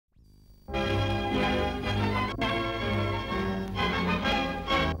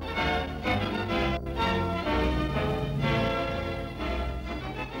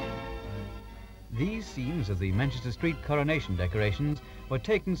scenes of the Manchester Street Coronation decorations were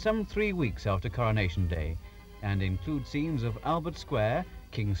taken some 3 weeks after Coronation Day and include scenes of Albert Square,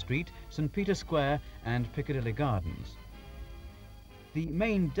 King Street, St. Peter's Square and Piccadilly Gardens. The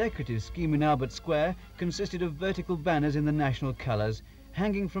main decorative scheme in Albert Square consisted of vertical banners in the national colours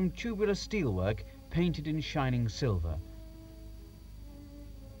hanging from tubular steelwork painted in shining silver.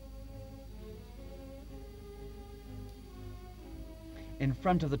 In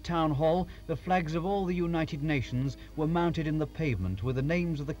front of the town hall, the flags of all the United Nations were mounted in the pavement with the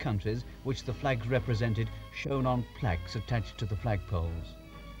names of the countries which the flags represented shown on plaques attached to the flagpoles.